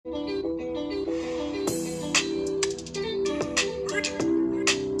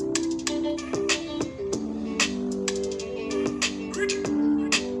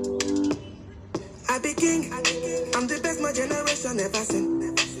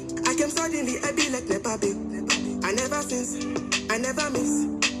Suddenly I be like Nepa babe. I never since, I never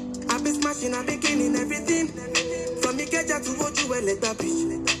miss. I've been smashing, I've been gaining everything. From Ikeja to Oju and Leta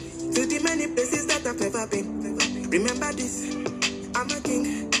Beach. To the many places that I've never been. Remember this, I'm a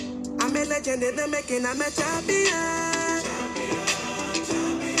king. I'm a legend in the making, I'm a champion.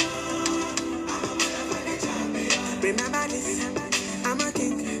 Remember this, I'm a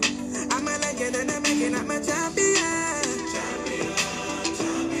king. I'm a legend in the making, I'm a champion.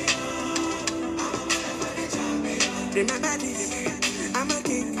 Remember this, I'm a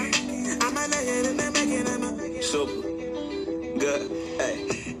king. I'm a legend in the making, I'm a super good.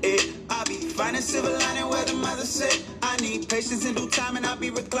 Hey, I'll be finding silver lining where the mother said I need patience and due time, and I'll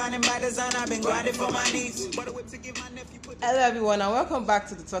be reclining by design. I've been grinding for my needs. Hello everyone and welcome back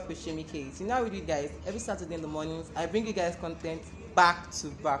to the Talk with Shemi Case. You know with you guys, every Saturday in the mornings I bring you guys content back to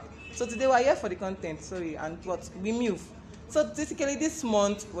back. So today we're here for the content, and what we move. So basically this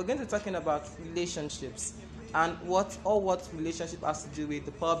month we're going to be talking about relationships and what relationship has to do with,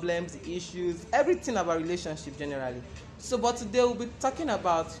 the problems, the issues, everything about relationship generally. So but today we'll be talking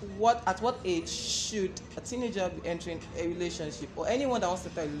about at what age should a teenager be entering a relationship, or anyone that wants to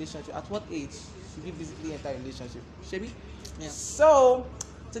enter a relationship, at what age should you basically enter a relationship? Shebi? Yeah. So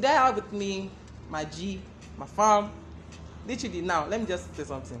today I have with me my G, my farm. Literally now, let me just say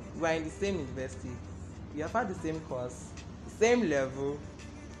something. We are in the same university. We have had the same course, the same level,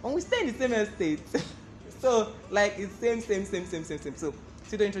 and we stay in the same estate. So like it's same. So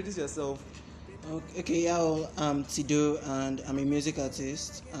Tido, introduce yourself. Okay, yeah, I'm Tido and I'm a music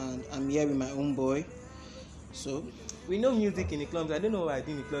artist and I'm here with my own boy. So We know music in the clubs. I don't know why I did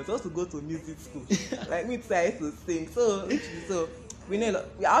in the clubs. I used to go to music school. Like me too, I used to sing. So literally, so we know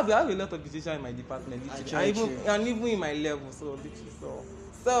we have a lot of musicians in my department, literally. And even in my level. So literally,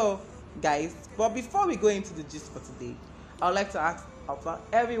 so guys, but before we go into the gist for today, I would like to ask about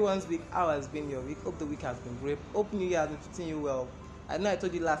everyone's week. How has been your week? Hope the week has been great. Hope New Year has been treating you well. I know I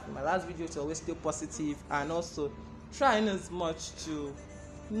told you in my last video to always stay positive and also trying as much to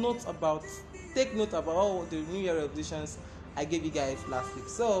take note about all the New Year resolutions I gave you guys last week.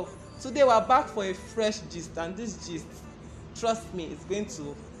 So today we're back for a fresh gist, and this gist, trust me, it's going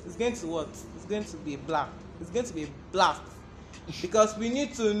to be a blast because we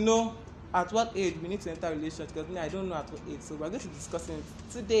need to know at what age we need to enter a relationship, because I don't know at what age. So we're going to be discussing it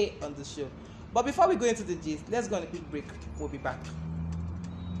today on the show. But before we go into the gist, let's go on a quick break. We'll be back.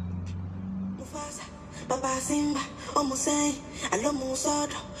 Baba Simba, Omusei, Alo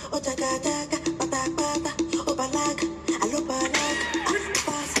Musodo, Otagaga, Patakpata, Obalaga, Alo Balaga,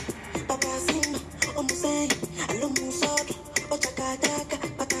 Baba Simba, Omusei, Alo Musodo, Otagaga,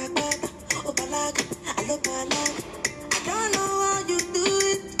 Patakpata, Obalaga, Alo Balaga. I don't know how you do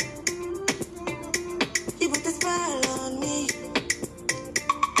it. You put a smile on me.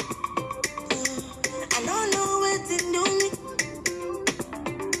 I don't know what's in me.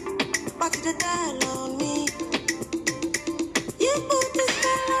 But the dial on me. You put the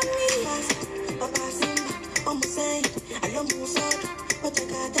spell on me. Papa Simba, Omusei, Alo Musodo,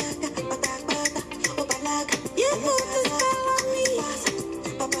 Otagaga, Patakpata, Obalaga. You put the spell on me.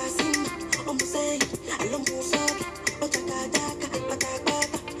 Papa Simba, Omusei, Alo Musodo, Otagaga,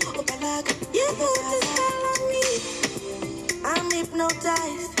 Patakpata, Obalaga. You put the spell on me. I'm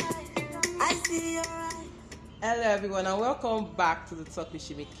hypnotized. I see your eyes. Hello everyone and welcome back to the Talk with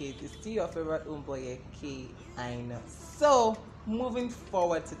Shemi K. It's still your favorite homeboy K. I know. So moving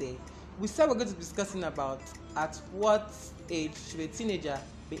forward today, we said we're going to be discussing about at what age should a teenager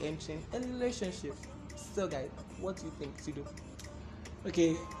be entering a relationship. So guys, what do you think to do?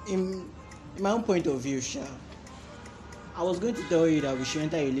 okay, in my own point of view, I was going to tell you that we should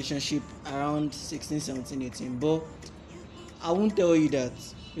enter a relationship around 16, 17, 18, but I won't tell you that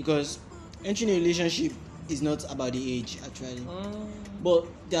because entering a relationship is not about the age actually. But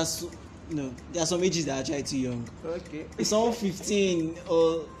there are some ages that are actually too young. Okay. If someone 15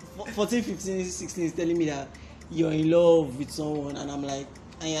 or 14, 15, 16 is telling me that you're in love with someone and I'm like,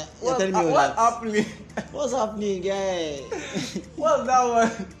 and you're telling me what's happening? What's happening, guy? What's that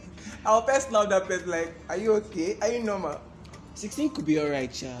one? Our person love that person, like, are you okay? Are you normal? 16 could be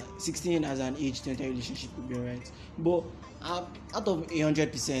alright, 16 as an age to enter a relationship could be alright. But out of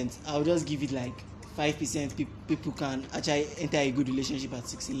 100%, I'll just give it like 5% people can actually enter a good relationship at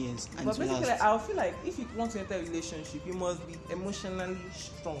 16 years. And but basically, I feel like if you want to enter a relationship, you must be emotionally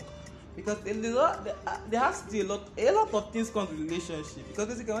strong. Because there has to be a lot of things come to relationship. Because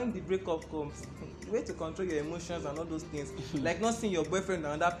basically, when the breakup comes, the way to control your emotions and all those things, like not seeing your boyfriend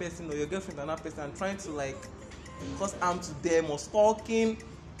and another person or your girlfriend and another person and trying to like cause harm to them or stalking,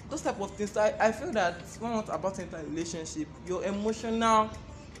 those type of things. So I feel that when you're about to enter a relationship, your emotional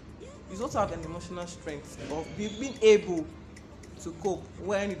you also have an emotional strength of being able to cope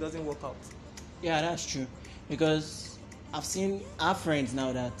when it doesn't work out. Yeah, that's true. Because I've seen our friends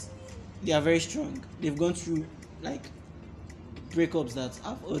now that they are very strong. They've gone through like breakups that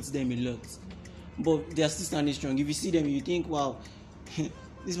have hurt them a lot, but they are still standing strong. If you see them, you think, wow,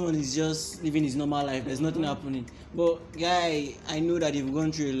 this one is just living his normal life. There's nothing happening. But guy, I know that they've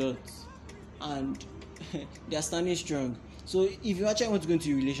gone through a lot, and they are standing strong. So if you actually want to go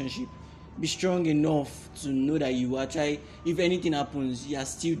into a relationship, be strong enough to know that you actually, if anything happens, you are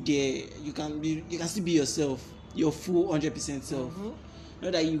still there. You can still be yourself, your full 100% self.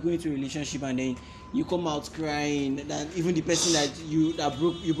 Not that you go into a relationship and then you come out crying, that even the person that you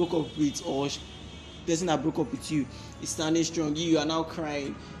broke up with, or person that broke up with you, is standing strong. You are now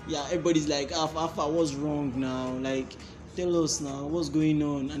crying. Yeah, everybody's like, Alpha, what's wrong now? Like, tell us now what's going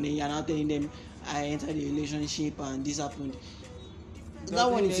on. And then you're now telling them, I entered a relationship and this happened.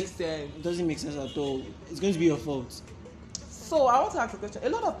 That one doesn't make sense at all. It's going to be your fault. So I want to ask a question. A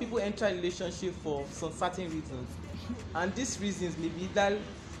lot of people enter a relationship for some certain reasons, and these reasons may be either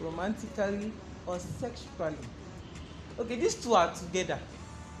romantically or sexually. Okay, these two are together.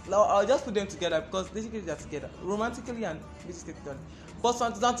 Now, I'll just put them together because basically they are together, romantically and basically together. But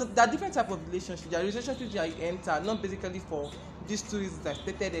there are different types of relationships. There are relationships that you enter not basically for these two reasons I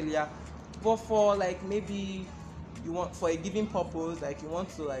stated earlier, but for like maybe you want for a given purpose, like you want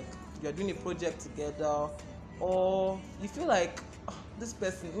to, like, you're doing a project together, or you feel like this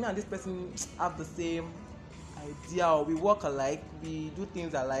person, me and this person have the same idea, or we work alike, we do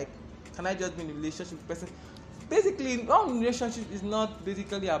things alike. Can I just be in a relationship with person? Basically, our relationship is not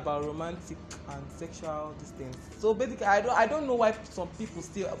basically about romantic and sexual things. So basically, I don't know why some people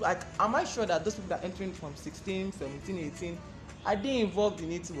still, like, am I sure that those people that are entering from 16, 17, 18, are they involved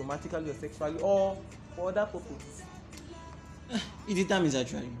in it romantically or sexually, or for other purposes? It determines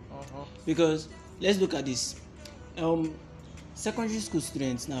actually. Because let's look at this. Secondary school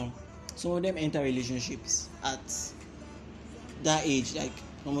students now, some of them enter relationships at that age. Like,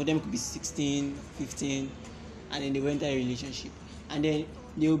 some of them could be 16, 15, and then they will enter a relationship, and then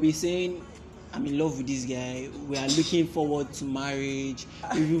they will be saying, I'm in love with this guy, we are looking forward to marriage,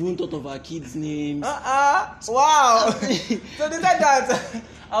 we've even thought of our kids' names. Wow. So they said that.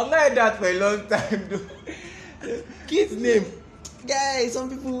 I've not heard that for a long time though. Kids' name. Guys, some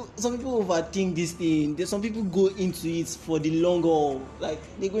people overthink this thing. Some people go into it for the long haul. Like,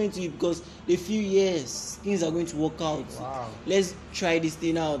 they go into it because they feel, yes, things are going to work out. Wow. Let's try this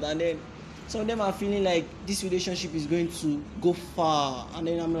thing out. And then some of them are feeling like this relationship is going to go far. And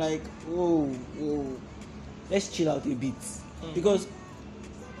then I'm like, whoa, let's chill out a bit. Because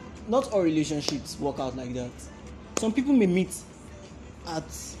not all relationships work out like that. Some people may meet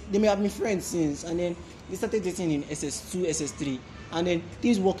they may have been friends since, and then they started dating in SS2, SS3, and then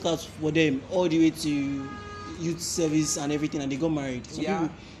things worked out for them all the way to youth service and everything, and they got married.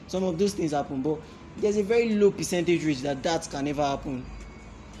 Some of those things happen, but there's a very low percentage rate that can never happen.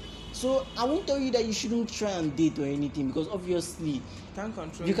 So I won't tell you that you shouldn't try and date or anything, because obviously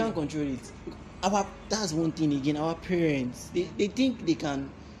you can't control it. That's one thing again. Our parents, they think they can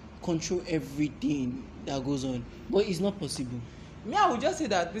control everything that goes on, but it's not possible. Me, I would just say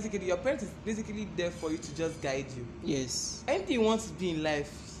that basically your parents is basically there for you to just guide you. Yes. Anything you want to be in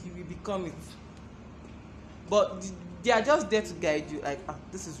life, you will become it. But they are just there to guide you. Like,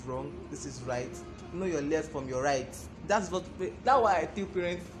 this is wrong, this is right. Know your left from your right. That's why I feel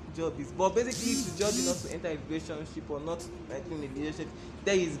parents' job is. But basically, to judge you not to enter a relationship or not like in a relationship,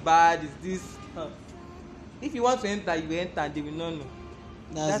 that is bad, is this. If you want to enter, you enter, and they will not know.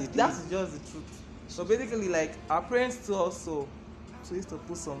 That's just the truth. So basically, like, our parents too also used to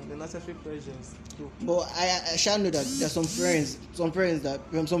put some the necessary pressures too. But I shall know that there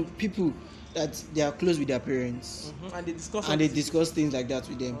are some people that they are close with their parents, and they discuss things like that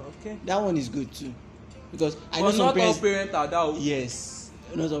with them. Okay. That one is good too, because I know but some not parents. All parents are that. Yes,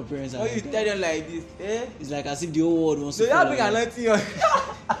 not all parents are. When you tell them like this, it's like as if the whole world wants to. So you have been anointing you.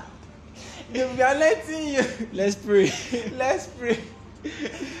 They will be anointing you. Let's pray. Let's pray.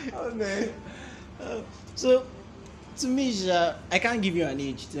 Oh man. So, to me, I can't give you an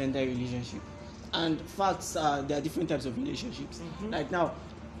age to enter a relationship. And facts are there are different types of relationships. Like now,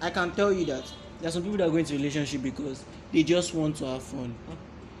 I can tell you that there are some people that go into a relationship because they just want to have fun.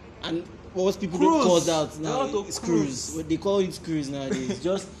 And what people don't call that now is cruise. What they call it cruise nowadays,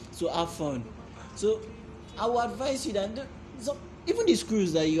 just to have fun. So, I would advise you that even the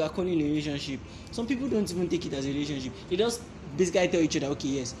cruise that you are calling a relationship, some people don't even take it as a relationship. They just basically tell each other, okay,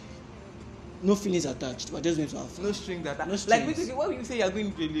 yes, no feelings attached, we're just going to have fun. No strings attached. No strings. Like basically, when you say you're going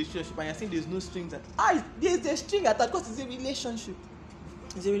into a relationship and you're saying there's no strings attached, there's a string attached because it's a relationship.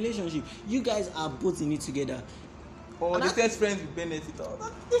 It's a relationship. You guys are both in it together. Or And they that- said friends with benefit. Oh,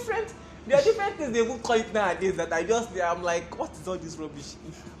 that's different. There are different things they will call it nowadays that I'm like, what is all this rubbish?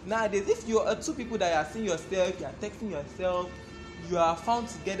 Nowadays, if you are two people that are seeing yourself, you are texting yourself, you are found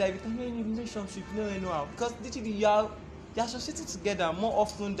together, you can be in a relationship, you know how. Because literally you are associated together more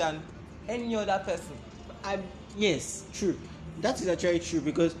often than any other person. Yes, true. That is actually true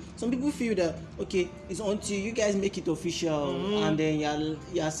because some people feel that okay, it's until you guys make it official and then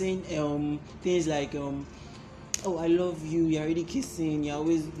you're saying things like oh I love you, you're already kissing, you're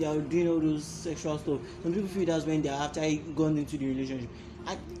doing all those sexual stuff. Some people feel that's when they're after gone into the relationship.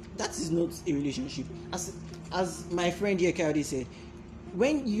 That is not a relationship. As my friend here Kayode said,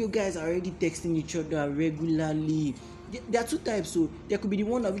 when you guys are already texting each other regularly, there are two types. So there could be the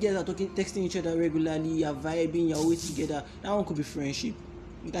one of you guys are texting each other regularly, you're vibing, you're always together. That one could be friendship.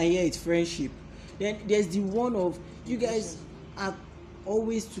 You can hear it's friendship. Then there's the one of you guys are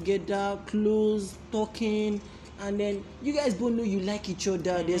always together, close, talking, and then you guys both know you like each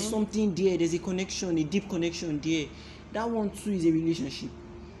other. There's something there. There's a connection, a deep connection there. That one too is a relationship.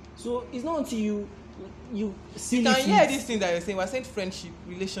 So it's not until you see You can hear this thing that you're saying. We're saying friendship,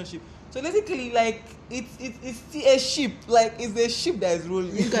 relationship. So basically, like it's still a ship. Like it's a ship that is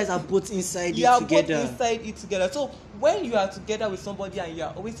rolling. You guys are both inside you it are together. both inside it together. So when you are together with somebody and you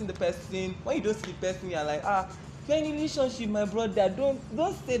are always seeing the person, when you don't see the person, you are like, you're in a relationship, my brother.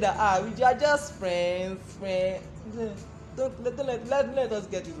 Don't say that we are just friends. Don't let us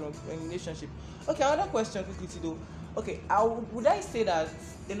get it wrong in relationship. Okay, another question quickly though. Okay, would I say that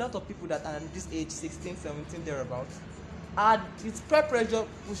a lot of people that are at this age, 16, 17, thereabouts, it's peer pressure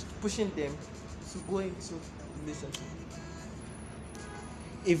pushing them to go into relationship?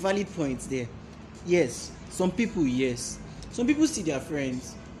 A valid point there. Yes, some people see their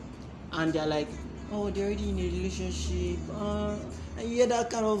friends and they're like, oh, they're already in a relationship, and you hear that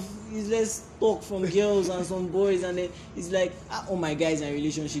kind of useless talk from girls and some boys, and then it's like, oh, my guys are in a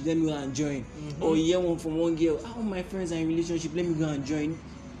relationship, let me go and join. Or you hear one from one girl, oh, my friends are in a relationship, let me go and join.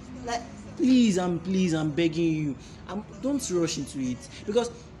 Like, please, I'm begging you, don't rush into it,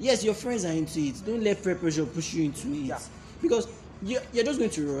 because yes, your friends are into it. Don't let peer pressure push you into it. Because you're just going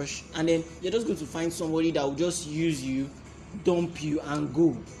to rush, and then you're just going to find somebody that will just use you, dump you, and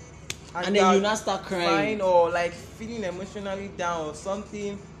go. And then you now start crying or like feeling emotionally down or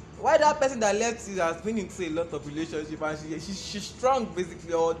something. Why that person that left you has been into a lot of relationship and she's strong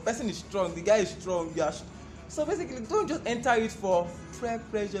basically, or the person is strong, the guy is strong. So basically, don't just enter it for peer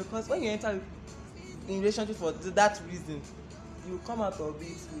pressure, because when you enter in relationship for that reason, you come out of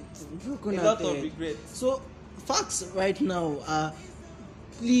it with a lot of regret. So facts right now are,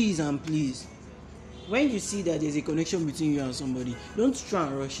 please, when you see that there's a connection between you and somebody, don't try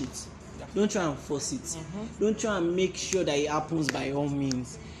and rush it. Don't try and force it. Don't try and make sure that it happens by all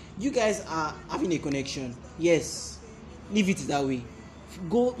means. You guys are having a connection. Yes, leave it that way.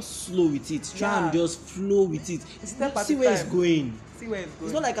 Go slow with it. Try and just flow with it. See where it's going.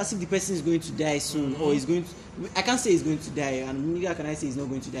 It's not like as if the person is going to die soon or is going to. I can't say he's going to die, and neither can I say he's not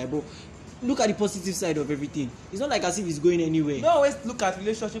going to die. But look at the positive side of everything. It's not like as if it's going anywhere. Don't always look at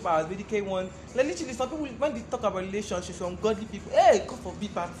relationship as medical one. Like literally, some people when they talk about relationships, some godly people, hey, go for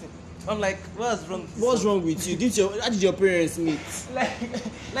big party. I'm like, what's wrong? What's wrong with you? How did your parents meet?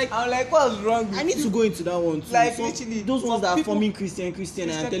 like I'm like, what's wrong with you? I need to go into that one too. Like so literally, those ones that are people, forming Christian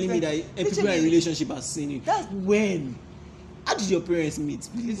and telling me that people in relationship are sinning. That's when. How did your parents meet?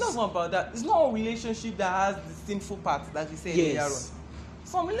 Please? It's not one about that. It's not a relationship that has the sinful part that we said earlier on.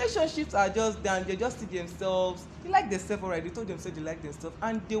 Some relationships are just there and they just see themselves. They like themselves already. They told themselves they like themselves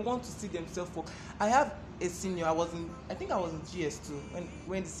and they want to see themselves for. I have a senior. I think I was in GS2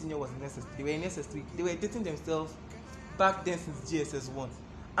 when the senior was in SS3. They were in SS3. They were dating themselves back then since GSS1,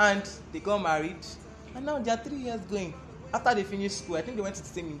 and they got married, and now they are 3 years going. After they finished school, I think they went to the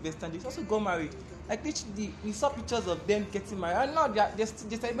same university and they also got married. Like literally, we saw pictures of them getting married, and now they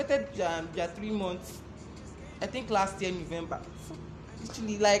celebrated their 3 months. I think last year November. So,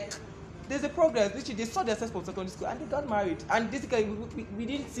 literally, like there's a progress. Literally, they saw themselves from secondary school and they got married. And basically, we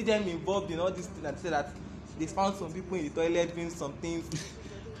didn't see them involved in all this thing and say that they found some people in the toilet doing some things.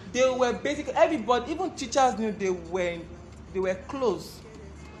 They were basically everybody, even teachers knew they were close,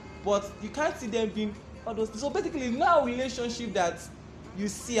 but you can't see them being all those things. So basically, now relationship that you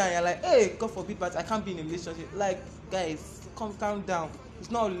see and you're like, hey, God forbid, but I can't be in a relationship. Like, guys, calm down.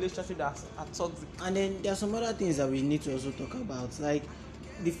 It's not a relationship that's toxic. And then there are some other things that we need to also talk about, like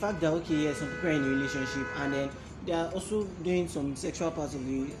the fact that okay, yes, some people are in a relationship and then they are also doing some sexual parts of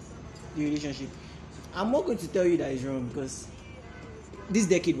the relationship. I'm not going to tell you that it's wrong, because this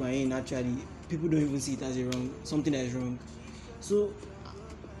decade we're in, actually, people don't even see it as something that is wrong. So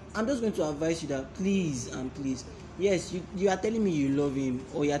I'm just going to advise you that please and please, yes, you are telling me you love him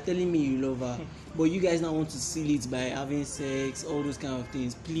or you are telling me you love her, but you guys now want to seal it by having sex, all those kind of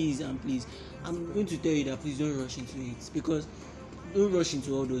things. Please and please, I'm going to tell you that please don't rush into it, because don't rush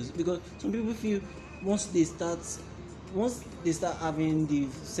into all those, because some people feel once they start having the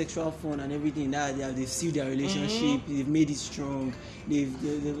sexual fun and everything, that they've sealed their relationship, they've made it strong, they've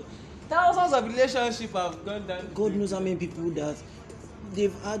thousands of relationships have gone down. God knows how many people that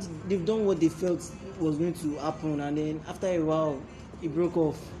they've done what they felt was going to happen, and then after a while it broke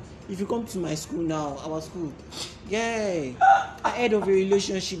off. If you come to my school now, our school, I heard of a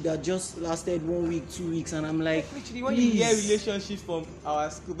relationship that just lasted 1 week, 2 weeks, and I'm like, literally, when you hear relationship from our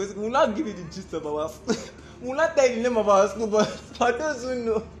school, basically we'll not give you the gist of our school. We'll not tell you the name of our school, but for those who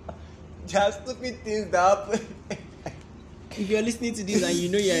know, there are stupid things that happen. If you're listening to this and you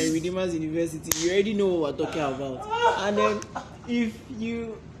know you're in Redeemers University, you already know what we're talking about. And then if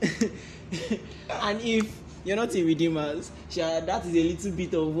you're not in Redeemers, that is a little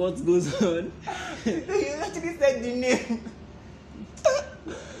bit of what goes on. You actually said the name.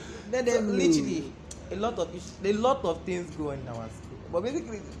 Let them know. Literally, a lot of things go on in our school. But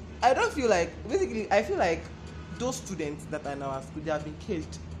basically, I feel like those students that are in our school, they have been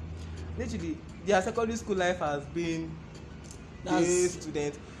killed. Literally, their secondary school life has been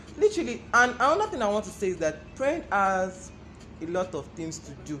students. Literally, and another thing I want to say is that parents has a lot of things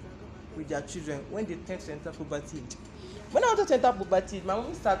to do with their children when they tend to enter puberty. When I wanted to enter puberty, my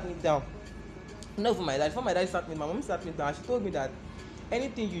mom sat me down. Not for my dad. Before my dad sat me, my mom sat me down and she told me that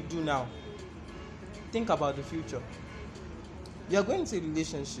anything you do now, think about the future. You are going into a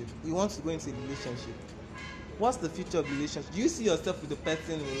relationship. You want to go into a relationship. What's the future of the relationship? Do you see yourself with the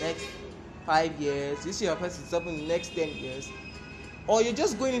person in the next 5 years? Do you see yourself in the next 10 years? Or you're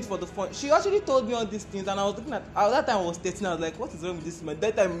just going in for the fun? She actually told me all these things, and I was looking at that time I was 13. I was like, what is wrong with this man?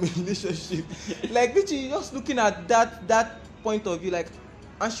 That time in a relationship, like literally just looking at that point of view, like,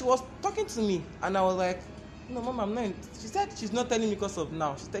 and she was talking to me, and I was like, no, mom, I'm not. She said she's not telling me because of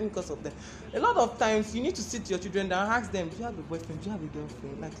now. She's telling me because of them. A lot of times you need to sit your children down and ask them, do you have a boyfriend? Do you have a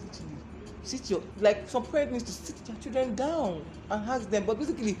girlfriend? Like literally, some parents need to sit their children down and ask them. But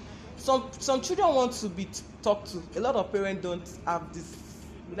basically, some children want to be talked to. A lot of parents don't have this,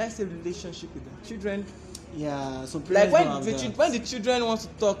 would I say, relationship with their children. Yeah, so like when the children want to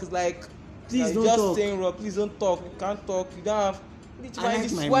talk, it's like, please don't just talk. saying, Rob, please don't talk. You can't talk. You don't have. I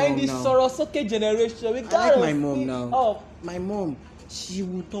like my Why mom this now. Sorosoke generation? We I like my mom now. Oh. My mom, she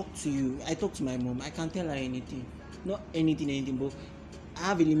will talk to you. I talk to my mom. I can't tell her anything. Not anything, but I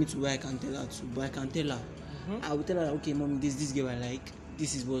have a limit to where I can tell her to. But I can tell her. Mm-hmm. I will tell her, okay, mom, this girl I like.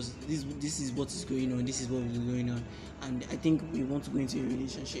 This is what is going on. This is what is going on, and I think we want to go into a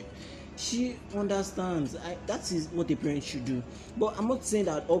relationship. She understands. That is what a parent should do. But I'm not saying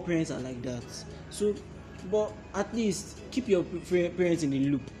that all parents are like that. So, but at least keep your parents in the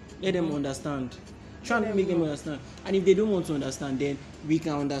loop. Let them understand. Try and make them understand. And if they don't want to understand, then we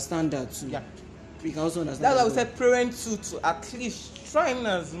can understand that too. Yeah. We can also understand. That's why we said parents to at least try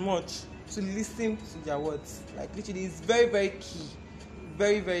as much to listen to their words. Like literally, it's very, very key.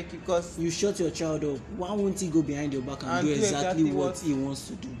 Very, very key, because you shut your child up. Why won't he go behind your back and do exactly what he wants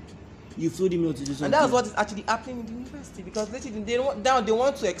to do? You've told him not to do something. And that's what is actually happening in the university, because literally they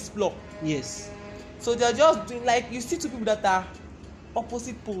want to explore. Yes. So they're just doing, like, you see two people that are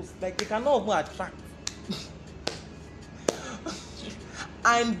opposite poles, like they cannot even attract.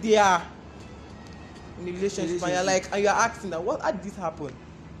 And they are in a relationship, and you're like, and you're asking that, how did this happen?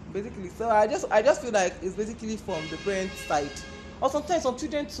 Basically, so I just feel like it's basically from the parents' side. Or sometimes some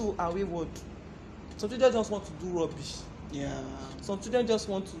children too are wayward. Some children just want to do rubbish. Yeah. Some children just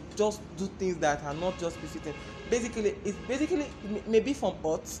want to just do things that are not just befitting. Basically, it may be from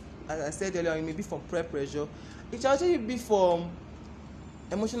hurt, as I said earlier, it may be from peer pressure. It can actually be from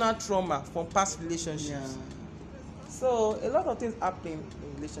emotional trauma from past relationships. Yeah. So a lot of things happen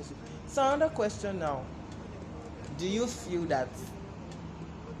in relationships. So another question now: do you feel that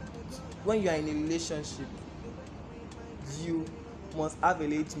when you are in a relationship, you must have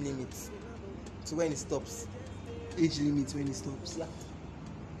an age limit to when it stops? Age limit when it stops? Yeah.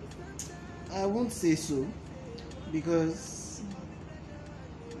 I won't say so, because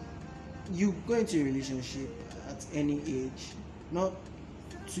you go into a relationship at any age, not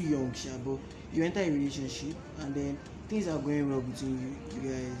too young, but you enter a relationship and then things are going well between you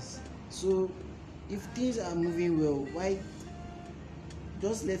guys. So if things are moving well, why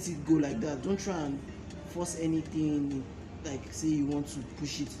just let it go like that? Don't try and force anything, like say you want to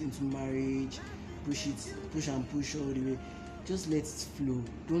push it into marriage, push all the way. Just let it flow.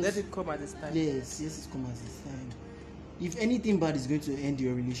 Don't let it come at its time. Yes, it come at its time. if anything bad is going to end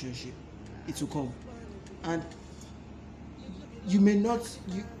your relationship, it will come. And you may not,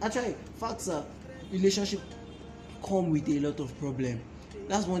 actually, facts are, relationship come with a lot of problem.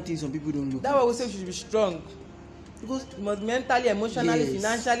 That's one thing some people don't look That's at. why we say you should be strong. Because You must mentally, emotionally, Yes.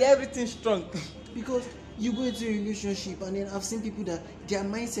 financially, everything strong. because you go into a relationship and then I've seen people that their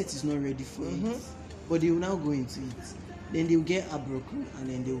mindset is not ready for it, but they will now go into it. Then they will get heartbroken and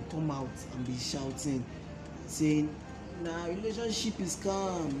then they will come out and be shouting, saying, "Nah, relationship is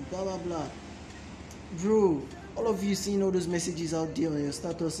calm, blah blah blah." Bro, all of you seeing all those messages out there on your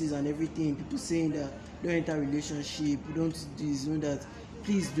statuses and everything, people saying that don't enter relationship, don't do this, don't that.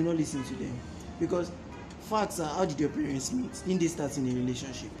 Please do not listen to them, because facts are, how did your parents meet? Didn't they start in a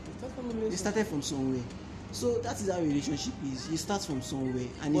relationship? They started from somewhere. So that is how a relationship is. You start from somewhere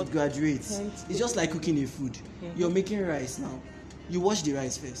and But it graduates. hence It's just like cooking a food. You're making rice now. You wash the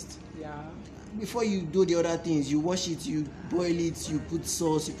rice first. Yeah. Before you do the other things, you wash it, you boil it, you put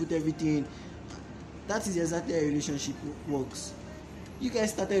sauce, you put everything. That is exactly how a relationship works. You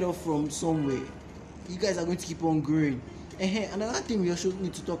guys started off from somewhere. You guys are going to keep on growing. Another thing we also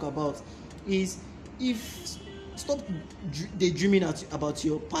need to talk about is, if stop daydreaming about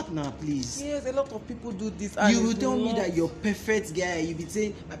your partner, please. Yes, a lot of people do this. And You will it's tell me not- that your perfect guy, you'll be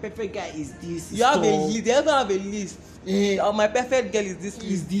saying my perfect guy is this. You have a tall, list. They also have a list. Oh, my perfect girl is this is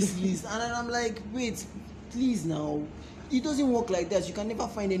list. this list, and then I'm like, wait, please now. It doesn't work like that. You can never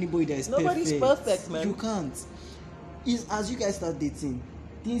find anybody that is Nobody's perfect, man. You can't. It's as you guys start dating,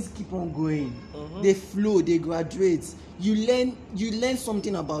 things keep on going. They flow, they graduate. You learn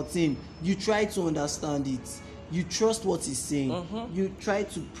something about him. You try to understand it. You trust what he's saying. You try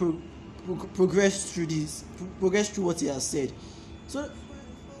to progress through this, progress through what he has said. So,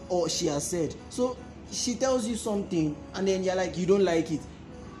 or she has said. So she tells you something, and then you're like, you don't like it.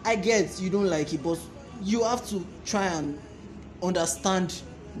 I get you don't like it, but you have to try and understand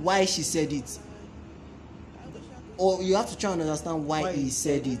why she said it, or you have to try and understand why he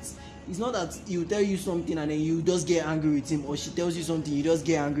said it. It's not that he will tell you something and then you just get angry with him, or she tells you something, you just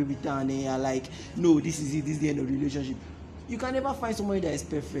get angry with her, and then you're like, no, this is it, this is the end of the relationship. You can never find somebody that is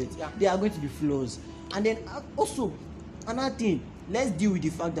perfect. Yeah. There are going to be flaws. And then also, another thing, let's deal with the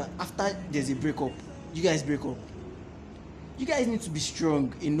fact that after there's a breakup, you guys break up. You guys need to be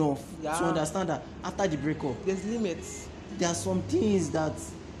strong enough to understand that after the breakup, There's limits. there are some things that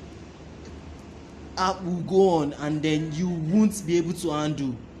will go on and then you won't be able to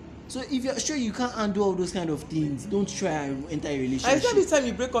handle. So if you're sure you can't handle all those kind of things, don't try and enter a And relationship. it's not this time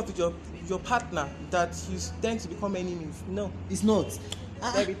you break up with your partner that you tend to become enemies. No, It's not.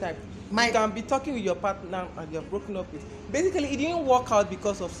 every time. My- You can be talking with your partner and you're broken up with. Basically, it didn't work out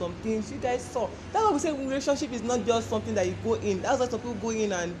because of some things you guys saw. That's why we say relationship is not just something that you go in. That's why some people go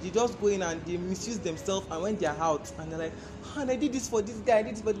in and they just go in and they misuse themselves, and when they're out and they're like, and I did this for this guy, I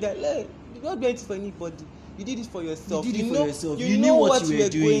did this for the guy. Like, you're not doing it for anybody. You did it for yourself. You did it for yourself. You You know knew what what you you were were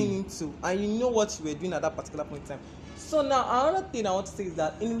doing. going into, and you know what you were doing at that particular point in time. So now another thing I want to say is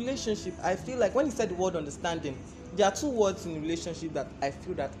that in relationship, I feel like when you said the word understanding, there are two words in a relationship that I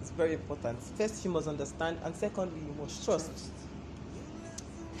feel that is very important. First, you must understand, and secondly, you must trust.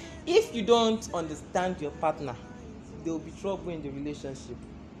 If you don't understand your partner, there will be trouble in the relationship.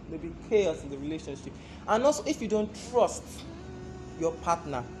 There will be chaos in the relationship. And also, if you don't trust your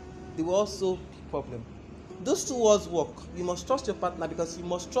partner, there will also be problem. Those two words work. You must trust your partner because you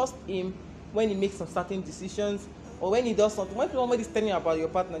must trust him when he makes some certain decisions, or when he does something. When somebody is telling you about your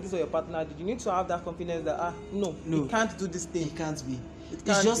partner, this is what your partner did, you need to have that confidence that no, he can't do this thing. It can't be. It It's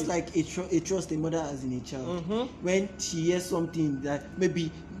can't just be. like a trust a mother has in a child. When she hears something that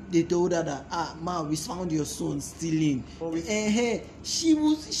maybe they told her that ma, we found your son stealing,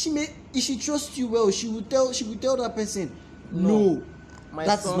 if she trusts you well, she will tell that person, no, My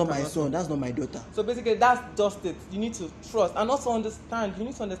that is son not my cannot- son, that's not my daughter. So basically, that's just it. You need to trust and also understand. You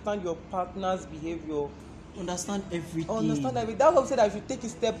need to understand your partner's behavior. Understand everything. Understand that. That's why we say that you should take it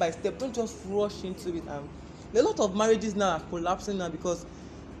step by step. Don't just rush into it. And a lot of marriages now are collapsing now because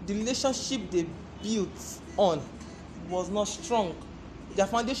the relationship they built on was not strong. Their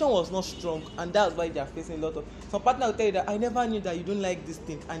foundation was not strong, and that's why they are facing a lot of. Some partner will tell you that I never knew that you don't like this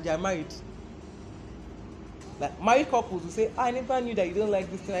thing, and they are married. Like married couples will say, I never knew that you don't like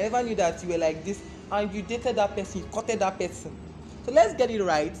this thing. I never knew that you were like this, and you dated that person, you courted that person. So let's get it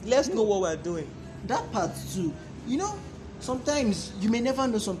right. Let's know what we're doing. That part too, sometimes you may never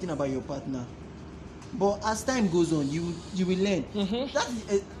know something about your partner, but as time goes on, you will learn.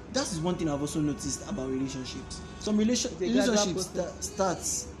 That is one thing I've also noticed about relationships. Some relationships that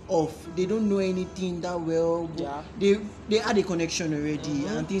starts off, they don't know anything that well, but they had a connection already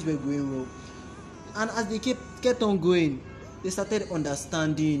and things were going well. And as they kept on going, they started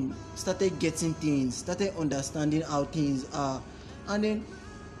understanding, started getting things, started understanding how things are. And then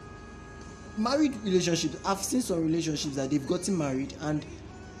married relationships, I've seen some relationships that they've gotten married and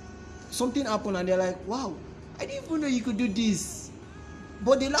something happened and they're like, wow, I didn't even know you could do this.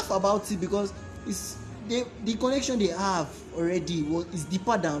 But they laugh about it because the connection they have already is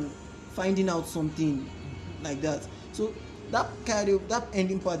deeper than finding out something like that. So that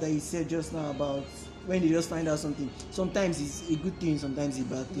ending part that you said just now about when they just find out something, sometimes it's a good thing, sometimes it's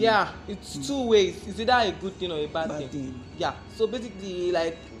a bad thing. Yeah, it's two ways. It's either a good thing or a bad thing. Yeah, so basically,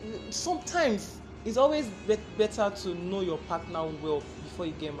 like, sometimes it's always better to know your partner well before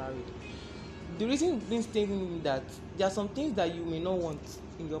you get married. The reason being stating that there are some things that you may not want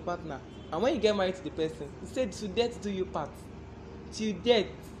in your partner, and when you get married to the person, you said to death do you part, till death.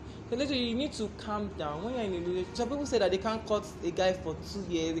 So literally you need to calm down. When you're in a relationship, some people say that they can't cut a guy for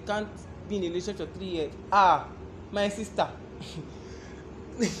 2 years, they can't be in a relationship for 3 years. My sister.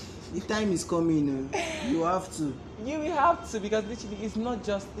 The time is coming. You have to. You will have to, because literally it's not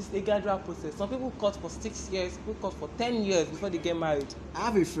just, it's a gradual process. Some people cut for 6 years, people cut for 10 years before they get married. I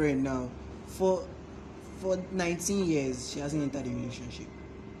have a friend now. For 19 years, she hasn't entered a relationship.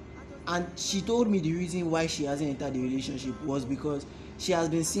 And she told me the reason why she hasn't entered the relationship was because she has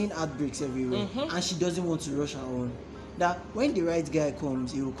been seeing heartbreaks everywhere, and she doesn't want to rush her on. That when the right guy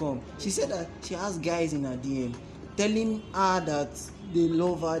comes, he will come. She said that she has guys in her DM telling her that they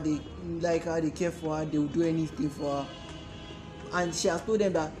love her, they like her, they care for her, they will do anything for her. And she has told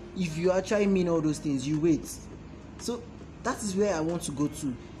them that if you actually mean all those things, you wait. So that is where I want to go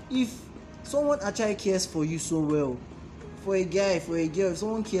to. If someone actually cares for you so well, for a guy, for a girl, if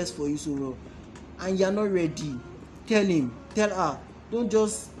someone cares for you so well and you're not ready, tell him, tell her. Don't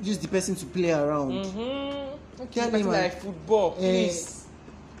just use the person to play around. Tell him like football, please.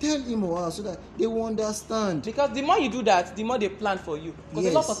 Tell him so that they will understand. Because the more you do that, the more they plan for you. Because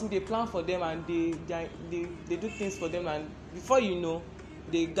Yes. a lot of people, they plan for them and they do things for them, and before you know,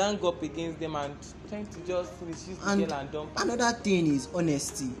 they gang up against them and trying to just misuse the girl and dump. Another thing is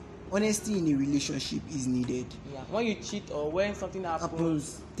honesty. Honesty in a relationship is needed. Yeah. When you cheat or when something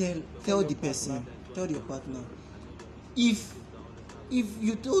happens, tell the person, tell your partner. If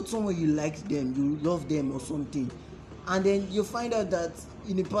you told someone you liked them, you love them or something, and then you find out that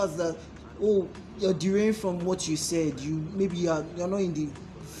in the past that you're derailing from what you said, you're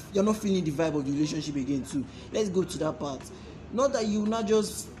not feeling the vibe of the relationship again too. Let's go to that part. Not that you not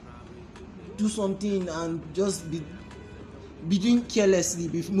just do something and just be doing carelessly,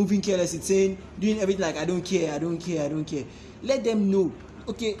 be moving carelessly, doing everything like I don't care. Let them know.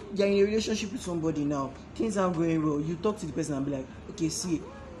 Okay, you're in a relationship with somebody now, things aren't going well. You talk to the person and be like, okay, see,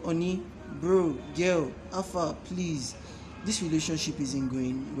 honey, bro, girl, alpha, please, this relationship isn't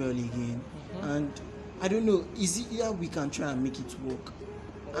going well again. And I don't know, is it that we can try and make it work?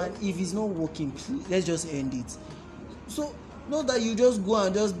 And if it's not working, please, let's just end it. So not that you just go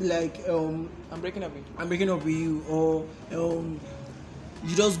and just be like, I'm breaking up with you, or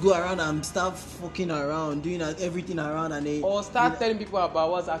you just go around and start fucking around, doing everything around, and then or start telling people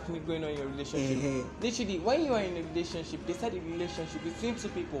about what's actually going on in your relationship. Literally, when you are in a relationship, they said a relationship between two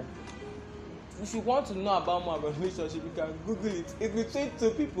people. If you want to know about more about relationship, you can Google it. It's between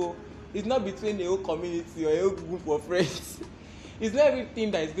two people. It's not between a whole community or a whole group of friends. It's not everything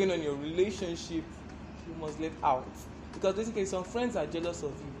that is going on in your relationship you must let out. Because basically some friends are jealous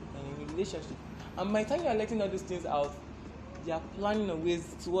of you and in a relationship. And by the time you are letting all these things out, you are planning on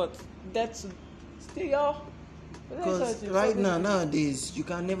ways to what? That to stay your because right now, nowadays, you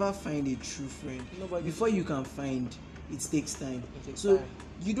can never find a true friend. Nobody. Before you can find, it takes time. Time.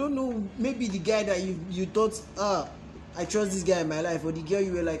 You don't know, maybe the guy that you thought, I trust this guy in my life, or the girl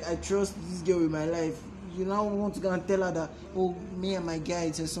you were like, I trust this girl in my life. You now want to go and tell her that, me and my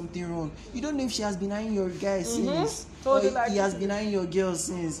guy, there's something wrong. You don't know if she has been eyeing your guy since, or he has been eyeing your girl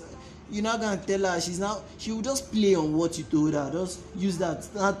since. You're not gonna tell her. She will just play on what you told her. Just use that.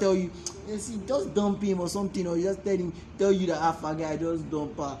 Not tell you, see, just dump him or something, or you just tell you that half guy just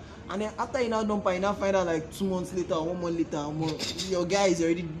dump her. And then after you now dump her, you now find out like 2 months later, or 1 month later, your guy is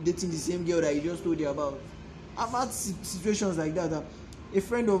already dating the same girl that you just told you about. I've had situations like that. A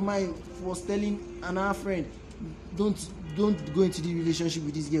friend of mine was telling another friend, don't go into the relationship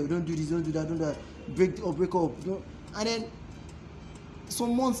with this girl. Don't do this. Don't do that. Don't do that. Break up. And then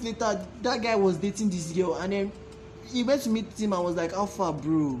some months later, that guy was dating this girl, and then he went to meet him and was like, "How far,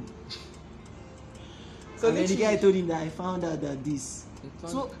 bro?" So and then the guy told him that I found out that this.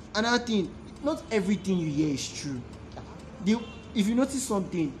 So another thing, not everything you hear is true. If you notice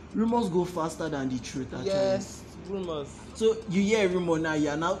something, rumors go faster than the truth. Actually. Yes, rumors. So you hear a rumor now,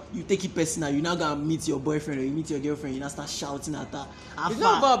 you take it personal, you now go and meet your boyfriend or you meet your girlfriend, you now start shouting at her. It's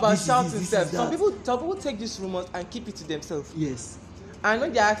not about this shouting is stuff. Some that. people take these rumors and keep it to themselves. Yes. And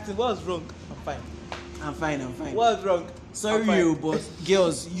when they're asking what's wrong, I'm fine. I'm fine. What's wrong? Sorry, but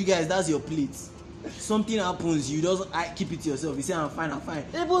girls, you guys, that's your plate. Something happens, you don't keep it to yourself. You say I'm fine.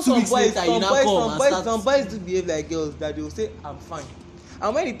 Even 2 some weeks boys, later, you now come and start. some boys do behave like girls that they will say I'm fine.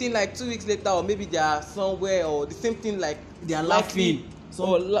 And when you think like 2 weeks later, or maybe they are somewhere, or the same thing, like they are laughing,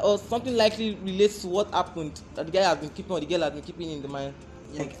 or something likely relates to what happened that the guy has been keeping or the girl has been keeping in the mind.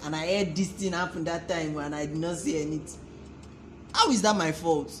 Like, and I heard this thing happen that time and I did not say anything. How is that my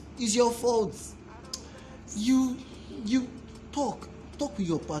fault? It's your fault. You talk with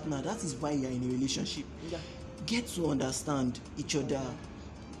your partner. That is why you are in a relationship. Yeah. Get to understand each other.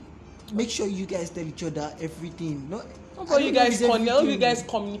 Make sure you guys tell each other everything. You guys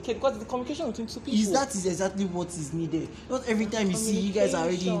communicate, because the communication between two people. That is exactly what is needed. Not every time you see you guys are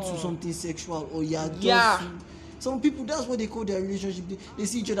already into something sexual or you are just. Some people, that's what they call their relationship. They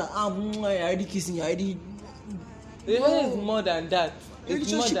see each other. You're already kissing. You're already. It's more than that.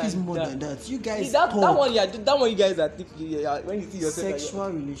 Relationship is more than that. You guys that one you guys are thinking, when you see yourself. Sexual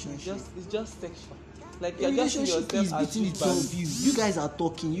relationship. It's just sexual. Like a relationship is between the two of you. You guys are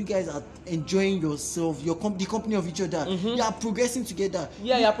talking. You guys are enjoying yourself. The company of each other. Mm-hmm. You are progressing together.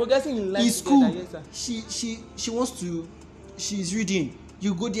 Yeah, you are progressing in life. In school, together, yes, sir. she wants to. She's reading.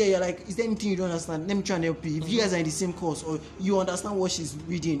 You go there. You're like, is there anything you don't understand? Let me try and help you. If you guys are in the same course or you understand what she's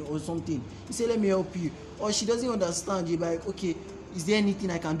reading or something, you say, let me help you. Or she doesn't understand. You're like, okay, is there anything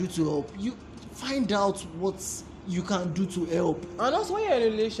I can do to help? You find out what you can do to help. And also when you're in a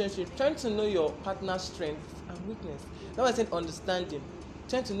relationship, trying to know your partner's strength and weakness. That's why I said understanding.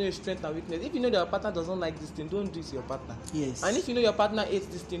 Trying to know your strength and weakness. If you know that your partner doesn't like this thing, don't do it to your partner. Yes. And if you know your partner hates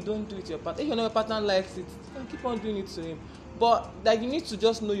this thing, don't do it to your partner. If you know your partner likes it, then keep on doing it to him. But like, you need to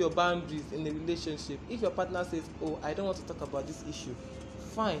just know your boundaries in a relationship. If your partner says, oh, I don't want to talk about this issue,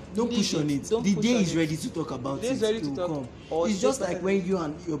 fine. Don't push on it. The day is ready to talk about it. It will come. It's just like when you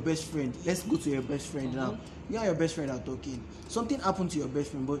and your best friend, let's go to your best friend now. You and your best friend are talking. Something happened to your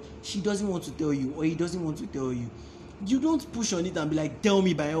best friend, but she doesn't want to tell you, or he doesn't want to tell you. You don't push on it and be like, tell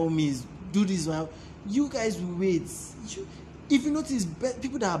me by all means, do this. You guys will wait. If you notice,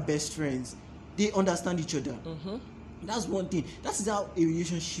 people that are best friends, they understand each other. Mm-hmm. That's one thing. That is how a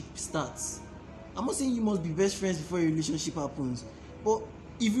relationship starts. I'm not saying you must be best friends before a relationship happens, but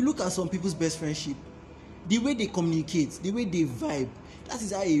if you look at some people's best friendship, the way they communicate, the way they vibe, that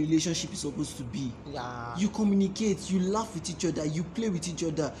is how a relationship is supposed to be. Yeah. You communicate, you laugh with each other, you play with each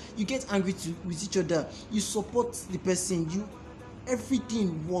other, you get angry with each other, you support the person,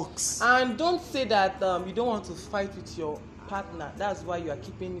 everything works. And don't say that you don't want to fight with your partner. That's why you are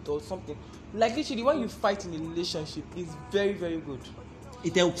keeping it or something. Like literally, when you fight in a relationship, it's very, very good.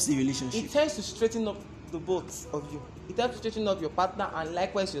 It helps the relationship. It tends to straighten up the both of you. It helps to straighten up your partner and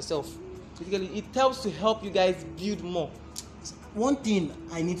likewise yourself. Basically, it helps to help you guys build more. One thing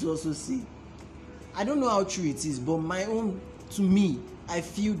I need to also say, I don't know how true it is, but to me, I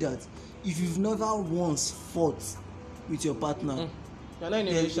feel that if you've never once fought with your partner, you're not in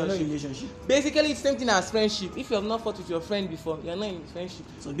a relationship. Basically, it's the same thing as friendship. If you have not fought with your friend before, you're not in friendship.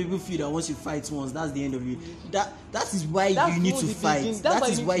 Some people feel that once you fight once, that's the end of it. That is why you need to fight. That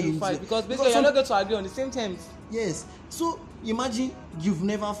is why you need to fight. Because basically, you're not going to agree on the same terms. Yes. So imagine you've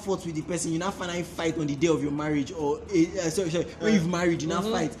never fought with the person. You now finally fight on the day of your marriage, or when you've married, you now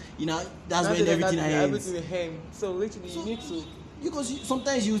fight. That's when everything ends. So literally, you need to. Because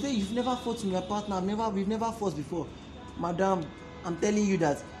sometimes you say you've never fought with your partner. We've never fought before, madam. I'm telling you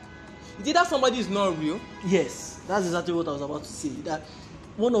that. Is it that somebody is not real? Yes, that's exactly what I was about to say. That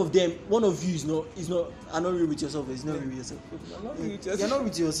one of you is not are not real with yourself. Is not real with yourself. You're not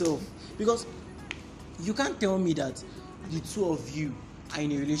with yourself, because you can't tell me that the two of you are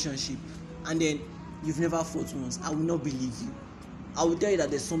in a relationship and then you've never fought once. I will not believe you. I will tell you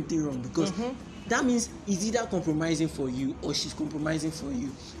that there's something wrong, because that means it's either compromising for you or she's compromising for you.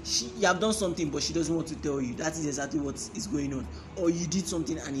 You have done something but she doesn't want to tell you. That is exactly what is going on. Or you did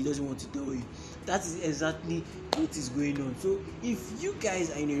something and he doesn't want to tell you. That is exactly what is going on. So if you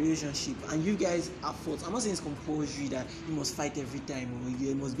guys are in a relationship and you guys are fought, I'm not saying it's compulsory that you must fight every time or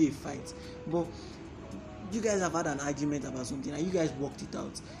there must be a fight, but you guys have had an argument about something and you guys worked it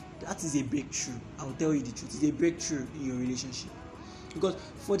out, that is a breakthrough. I'll tell you the truth. It's a breakthrough in your relationship. Because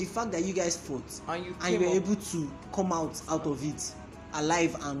for the fact that you guys fought and you were able to come out of it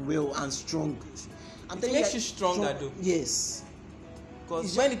alive and well and strong, it makes you stronger though. Yes.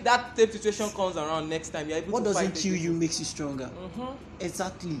 Because when that same situation comes around next time, you're able what to fight. What doesn't kill you makes you stronger.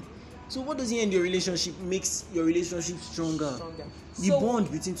 Exactly. So what doesn't end your relationship makes your relationship stronger. The So- bond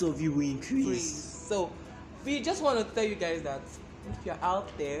between two of you will increase. So we just want to tell you guys that if you're out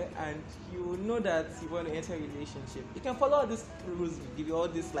there and you know that you want to enter a relationship, you can follow all these rules we give you, all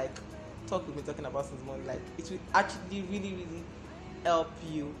this like talk we've been talking about since morning. Like it will actually really help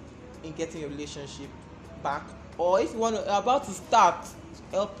you in getting your relationship back, or if you want to about to start,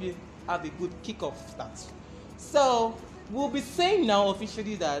 help you have a good kick-off start. So we'll be saying now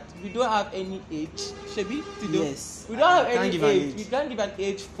officially that we don't have any age. Shebi, Tido? Yes. We don't have I can't any give an age. age. We can't give an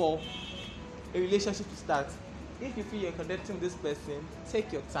age for a relationship to start. If you feel you're connecting with this person,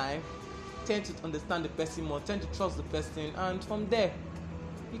 take your time, tend to understand the person more, tend to trust the person, and from there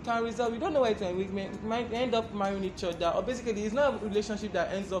you can resolve. You don't know where it's going. We might end up marrying each other, or basically it's not a relationship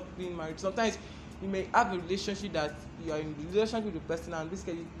that ends up being married. Sometimes you may have a relationship that you are in a relationship with the person and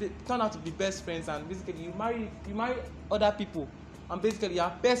basically they turn out to be best friends, and basically you marry other people and basically you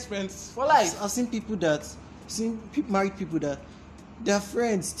are best friends for life. I've seen married people that their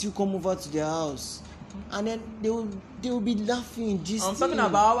friends still come over to their house, and then they will be laughing, gisting. I'm talking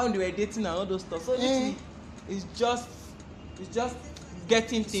about when they were dating and all those stuff. So Eh. literally, it's just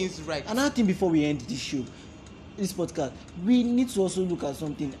getting things right. Another thing before we end this podcast, we need to also look at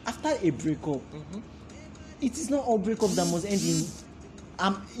something. After a breakup, it is not all breakups that must end in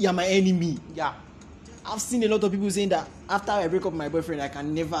you're my enemy. Yeah. I've seen a lot of people saying that after I break up with my boyfriend, I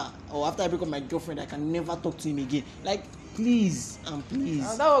can never, or after I break up with my girlfriend, I can never talk to him again. Like, please and please.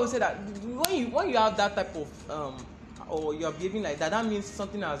 That's why we say that when you have that type of or you're behaving like that, that means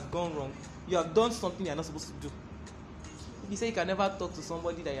something has gone wrong. You have done something you're not supposed to do. If you say you can never talk to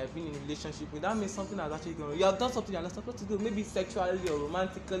somebody that you have been in a relationship with, that means something has actually gone wrong. You have done something you're not supposed to do. Maybe sexually or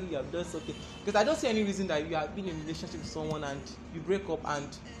romantically, you have done something. Because I don't see any reason that you have been in a relationship with someone and you break up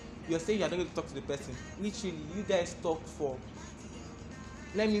and you're saying you're not going to talk to the person. Literally, you guys talk for,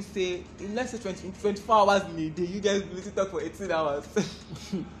 let's say 24 hours in a day. You guys literally talk for 18 hours.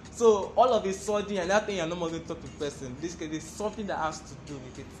 So all of a sudden, and that thing you're no more going to talk to the person. This is something that has to do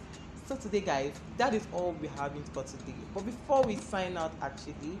with it. So today, guys, that is all we have in for today. But before we sign out,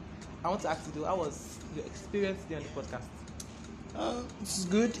 actually, I want to ask you, how was your experience today on the podcast? It's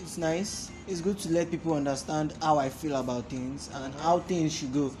good. It's nice. It's good to let people understand how I feel about things and how things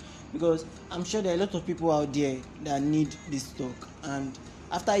should go, because I'm sure there are a lot of people out there that need this talk. And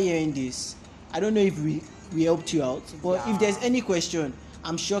after hearing this, I don't know if we helped you out, but if there's any question,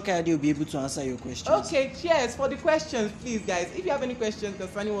 I'm sure Kayode will be able to answer your questions. Okay, cheers for the questions, please, guys. If you have any questions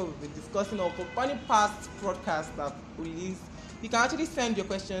concerning what we've been discussing or concerning past broadcasts that we released, you can actually send your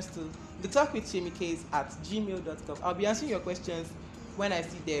questions to thetalkwithshemikes@gmail.com. I'll be answering your questions when I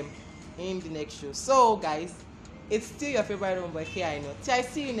see them in the next show. So, guys, it's still your favorite homeboy, I know. Till I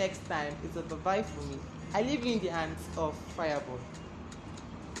see you next time, it's a bye-bye for me. I leave you in the hands of Fireball.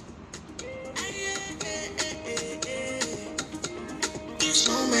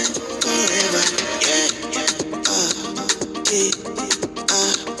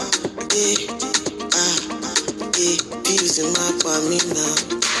 Views in my family now.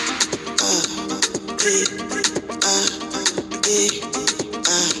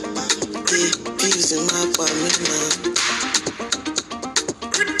 Views in my family now.